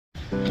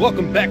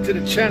Welcome back to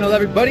the channel,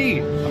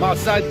 everybody. I'm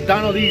outside the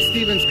Donald E.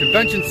 Stevens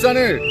Convention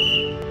Center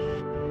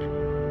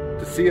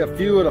to see a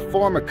few of the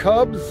former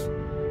Cubs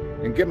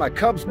and get my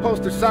Cubs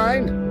poster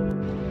signed.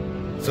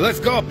 So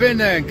let's go up in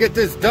there and get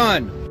this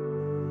done.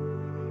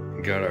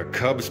 Got our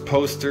Cubs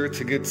poster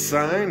to get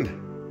signed.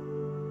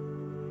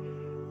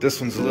 This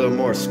one's a little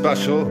more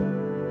special.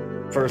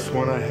 First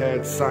one I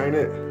had sign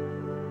it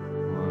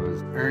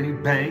was Ernie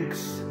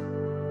Banks.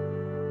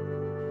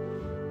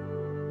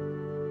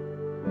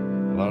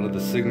 A lot of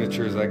the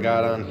signatures I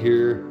got on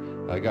here,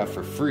 I got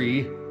for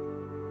free.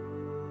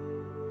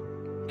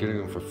 Getting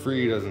them for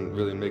free doesn't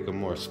really make them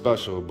more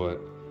special,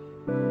 but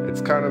it's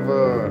kind of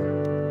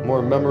a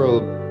more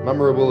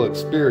memorable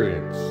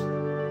experience.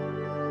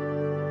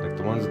 Like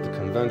the ones at the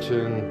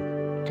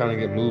convention kind of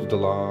get moved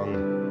along.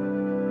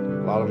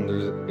 A lot of them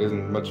there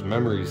isn't much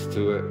memories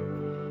to it,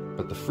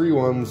 but the free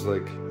ones,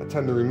 like, I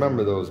tend to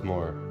remember those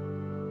more.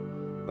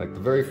 Like the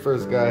very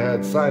first guy I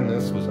had sign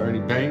this was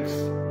Ernie Banks.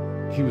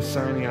 He was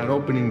signing on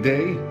opening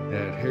day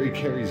at Harry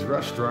Carey's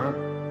restaurant,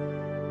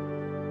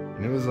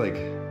 and it was like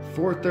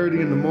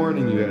 4:30 in the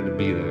morning. You had to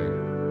be there.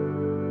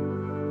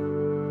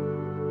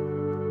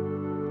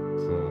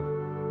 So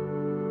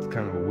it's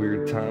kind of a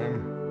weird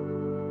time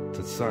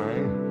to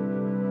sign.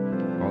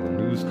 All the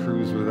news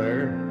crews were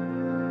there.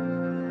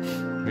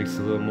 Makes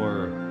it a little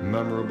more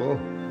memorable.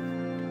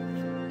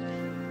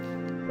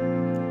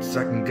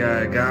 Second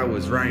guy I got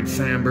was Ryan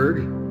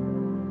Sandberg.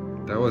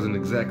 That wasn't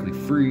exactly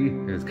free,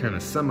 it was kind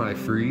of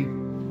semi-free.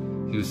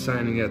 He was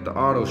signing at the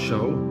auto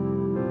show.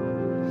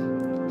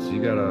 So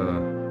you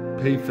gotta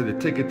pay for the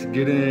ticket to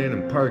get in,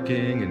 and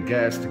parking, and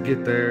gas to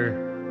get there.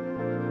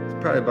 It's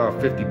probably about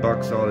 50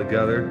 bucks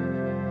altogether.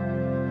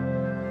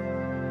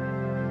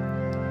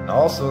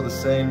 Also the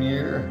same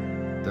year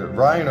that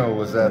Rhino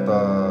was at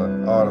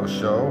the auto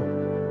show,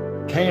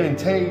 Kane and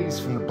Taze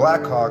from the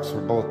Blackhawks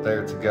were both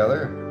there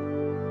together.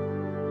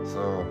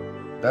 So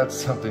that's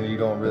something you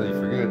don't really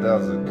forget. That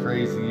was a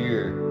crazy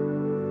year.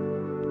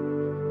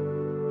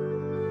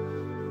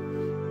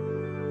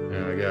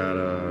 And I got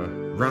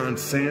Ron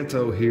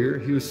Santo here.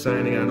 He was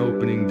signing on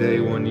opening day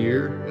one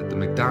year at the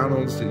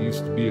McDonald's that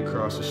used to be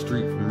across the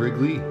street from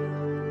Wrigley.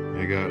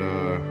 I got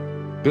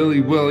Billy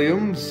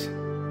Williams.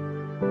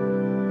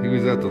 He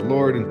was at the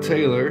Lord and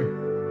Taylor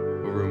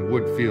over in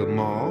Woodfield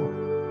Mall.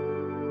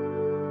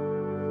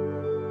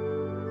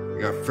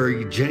 I got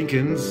Fergie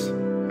Jenkins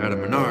out of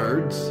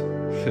Menards.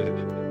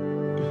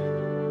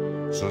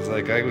 So it's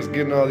like I was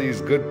getting all these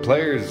good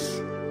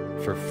players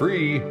for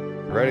free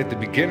right at the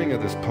beginning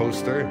of this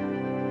poster.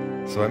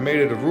 So I made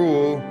it a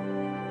rule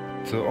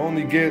to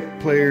only get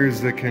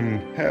players that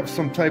can have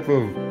some type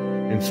of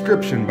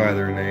inscription by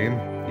their name,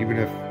 even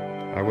if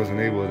I wasn't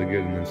able to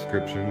get an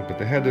inscription, but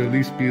they had to at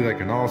least be like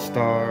an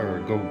all-star or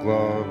a gold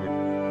glove.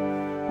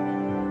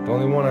 The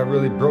only one I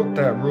really broke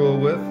that rule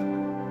with,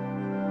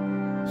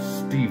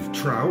 Steve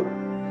Trout.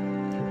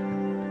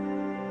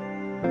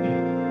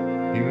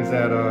 He was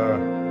at a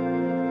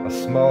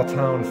small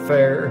town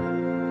fair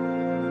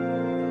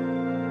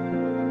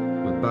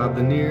with Bob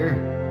Denier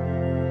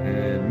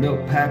and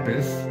Milt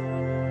Pappas,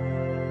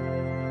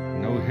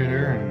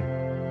 no-hitter and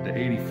the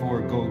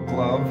 '84 gold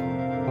glove.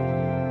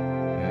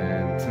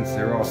 And since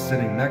they were all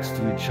sitting next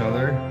to each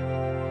other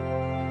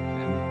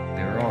and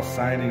they were all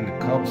signing the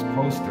Cubs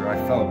poster, I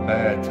felt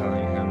bad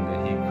telling him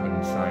that he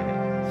couldn't sign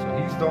it. So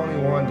he's the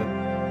only one that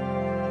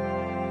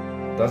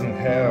doesn't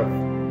have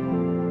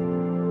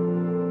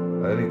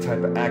any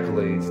type of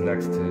accolades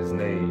next to his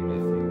name if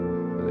you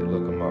really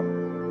look him up.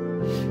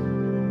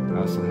 I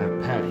also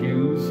have Pat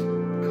Hughes,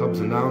 Cubs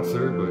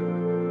announcer, but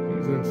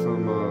he's in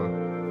some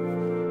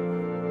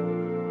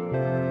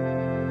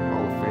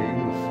Hall of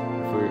Fames.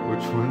 I forget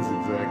which ones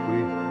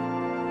exactly. I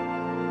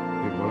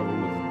think one of them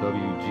was the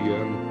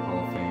WGN Hall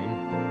of Fame.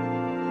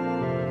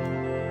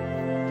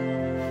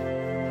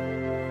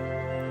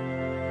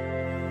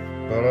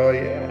 But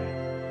yeah.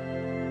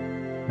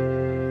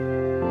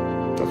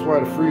 That's why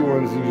the free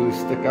ones usually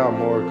stick out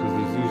more, because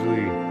there's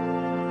usually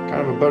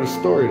kind of a better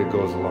story that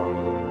goes along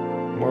with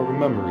them. More of a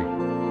memory.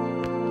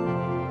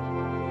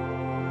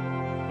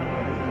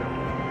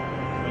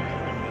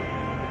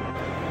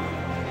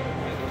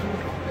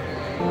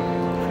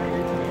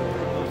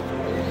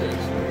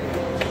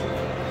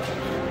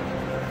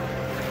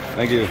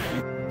 Thank you.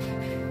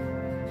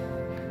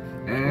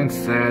 And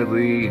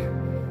sadly,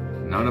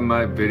 none of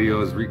my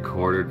videos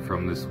recorded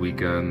from this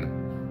weekend.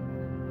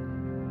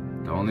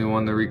 The only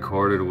one that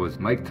recorded was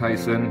Mike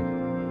Tyson.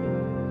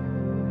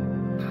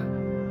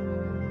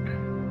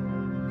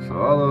 So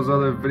all those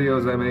other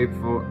videos I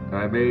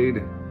made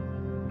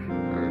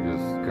are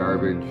just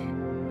garbage.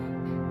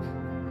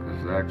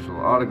 Because the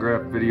actual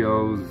autograph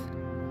videos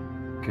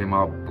came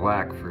out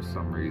black for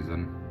some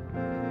reason.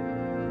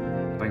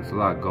 Thanks a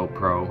lot,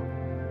 GoPro.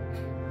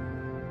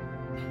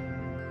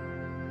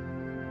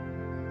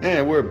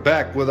 And we're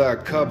back with our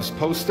Cubs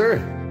poster.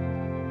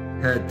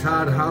 Had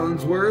Todd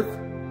Hollandsworth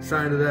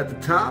signed it at the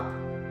top.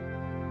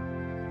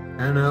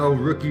 NL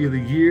Rookie of the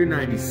Year,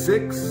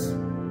 96.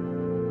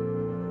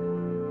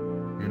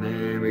 And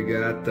then we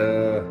got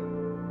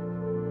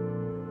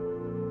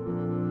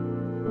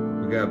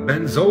We got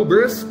Ben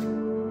Zobrist,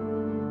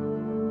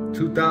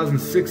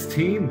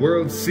 2016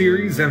 World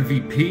Series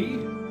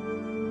MVP.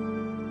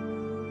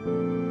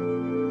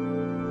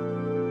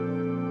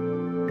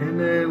 And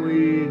then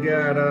we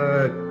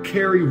got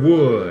Kerry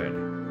Wood,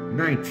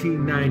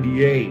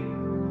 1998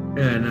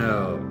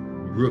 NL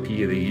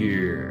Rookie of the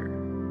Year.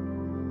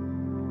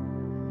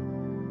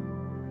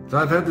 So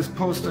I've had this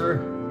poster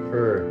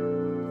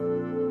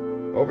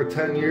for over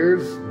 10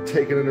 years,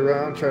 taking it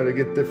around, trying to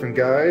get different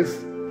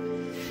guys.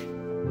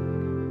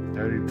 I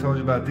already told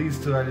you about these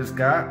two I just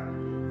got.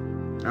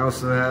 I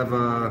also have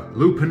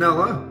Lou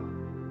Piniella.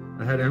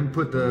 I had him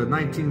put the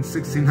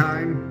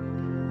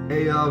 1969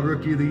 AL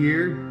Rookie of the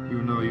Year,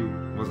 even though he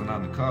wasn't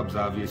on the Cubs,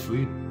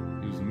 obviously.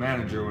 He was a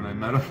manager when I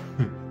met him.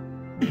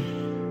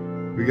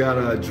 We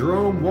got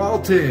Jerome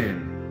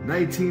Walton,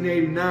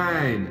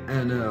 1989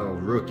 NL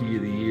Rookie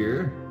of the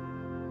Year.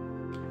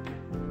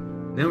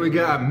 Then we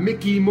got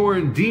Mickey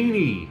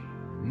Morandini,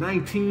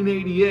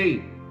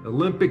 1988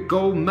 Olympic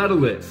gold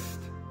medalist.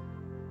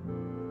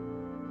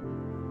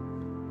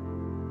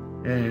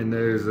 And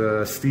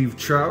there's Steve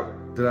Trout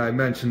that I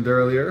mentioned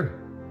earlier.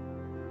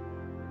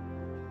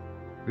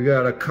 We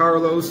got a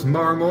Carlos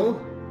Marmol.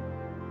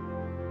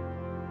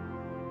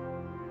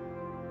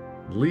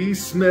 Lee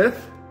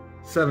Smith,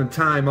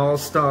 7-time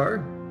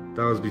All-Star.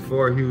 That was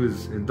before he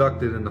was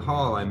inducted in the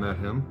Hall, I met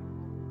him.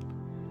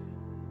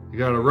 You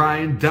got a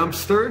Ryan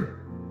Dempster.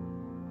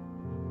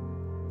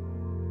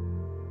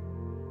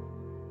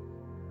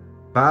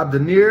 Bob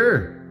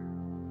Denier,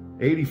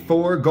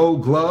 84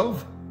 Gold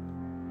Glove.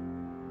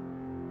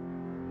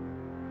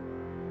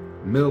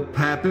 Milt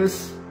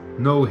Pappas,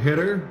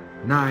 no-hitter,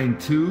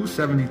 9-2,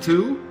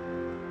 72.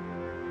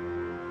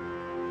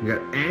 You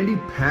got Andy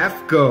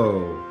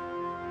Pafko.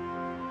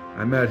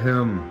 I met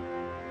him,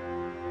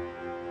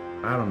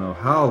 I don't know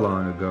how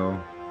long ago,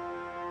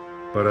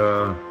 but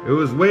it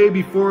was way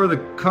before the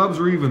Cubs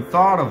were even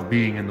thought of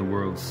being in the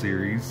World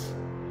Series.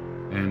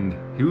 And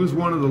he was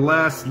one of the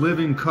last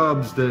living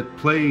Cubs that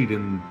played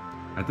in,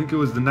 I think it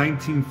was the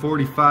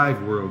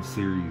 1945 World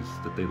Series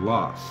that they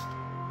lost.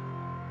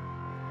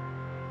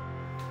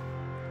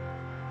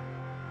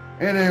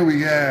 And then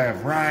we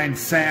have Ryne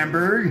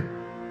Sandberg,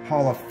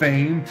 Hall of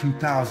Fame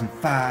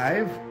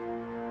 2005.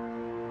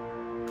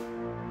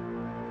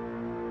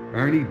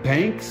 Ernie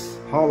Banks,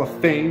 Hall of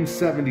Fame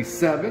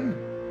 77.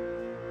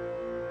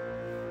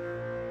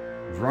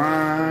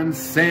 Ron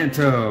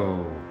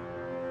Santo.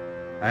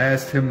 I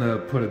asked him to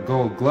put a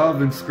Gold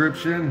Glove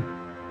inscription,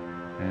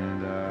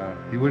 and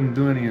he wouldn't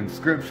do any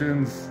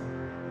inscriptions.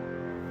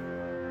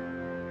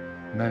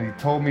 And then he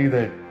told me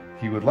that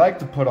he would like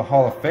to put a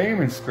Hall of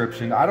Fame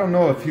inscription. I don't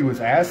know if he was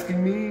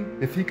asking me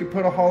if he could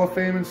put a Hall of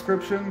Fame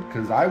inscription,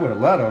 because I would have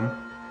let him.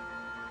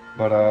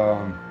 But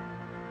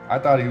I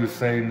thought he was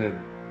saying that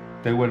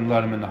they wouldn't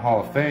let him in the Hall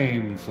of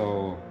Fame,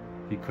 so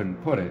he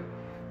couldn't put it.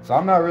 So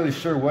I'm not really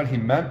sure what he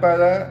meant by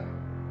that.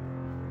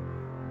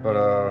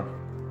 But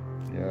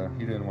yeah,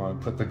 he didn't want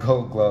to put the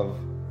Gold Glove.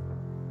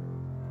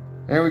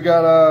 And we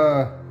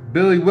got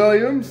Billy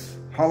Williams,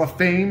 Hall of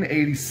Fame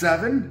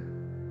 87.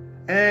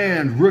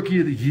 And Rookie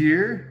of the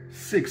Year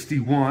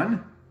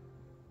 61.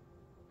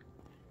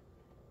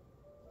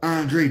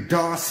 Andre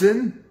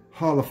Dawson,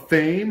 Hall of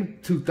Fame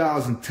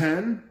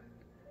 2010.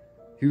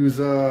 He was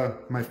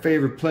my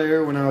favorite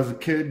player when I was a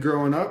kid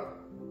growing up.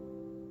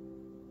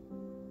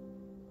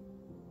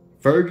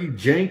 Fergie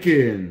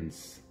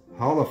Jenkins,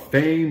 Hall of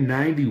Fame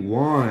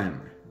 91.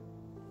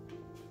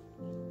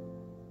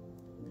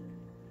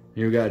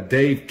 Here we got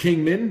Dave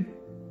Kingman,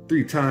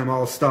 3-time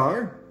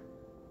All-Star.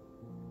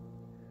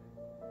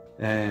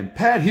 And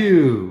Pat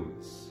Hughes.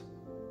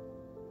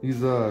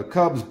 He's a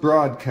Cubs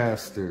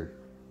broadcaster.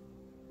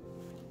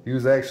 He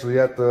was actually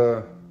at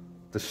the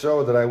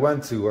show that I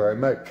went to where I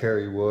met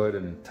Kerry Wood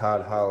and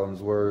Todd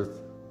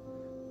Hollandsworth,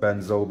 Ben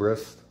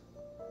Zobrist.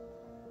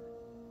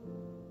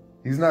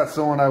 He's not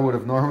someone I would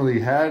have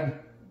normally had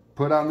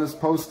put on this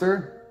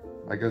poster.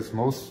 I guess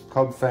most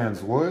Cub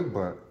fans would,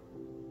 but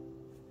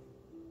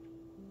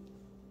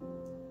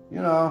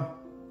you know,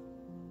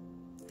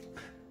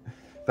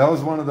 that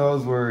was one of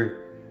those where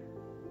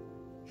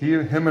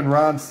him and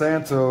Ron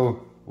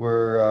Santo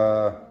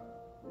were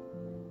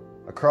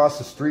across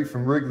the street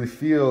from Wrigley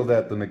Field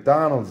at the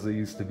McDonald's that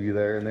used to be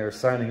there, and they were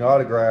signing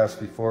autographs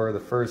before the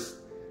first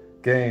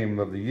game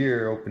of the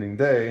year, opening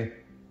day.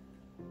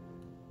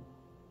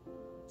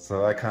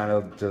 So I kind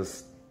of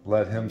just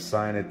let him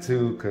sign it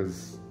too,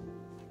 because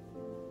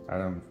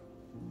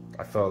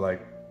I felt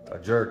like a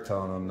jerk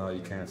telling him, no,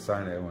 you can't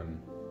sign it, when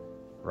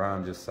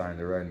Ron just signed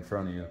it right in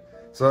front of you.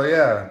 So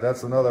yeah,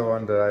 that's another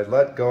one that I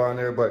let go on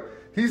there, but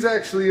he's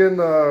actually in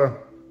the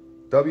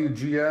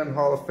WGN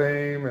Hall of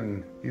Fame,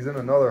 and he's in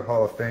another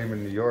Hall of Fame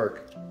in New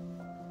York.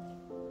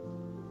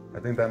 I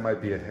think that might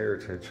be a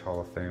Heritage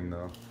Hall of Fame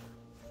though.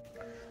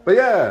 But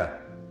yeah,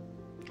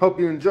 hope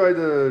you enjoyed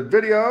the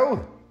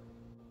video.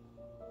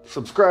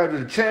 Subscribe to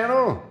the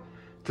channel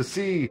to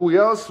see who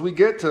else we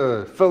get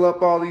to fill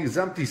up all these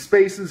empty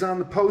spaces on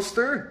the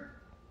poster.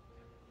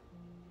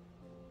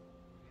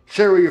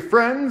 Share with your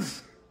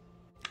friends.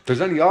 If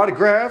there's any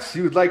autographs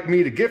you would like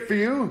me to get for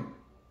you,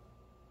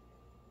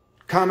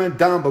 comment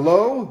down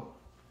below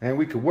and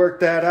we could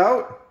work that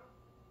out.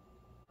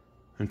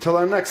 Until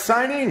our next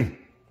signing,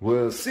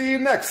 we'll see you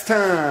next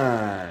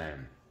time.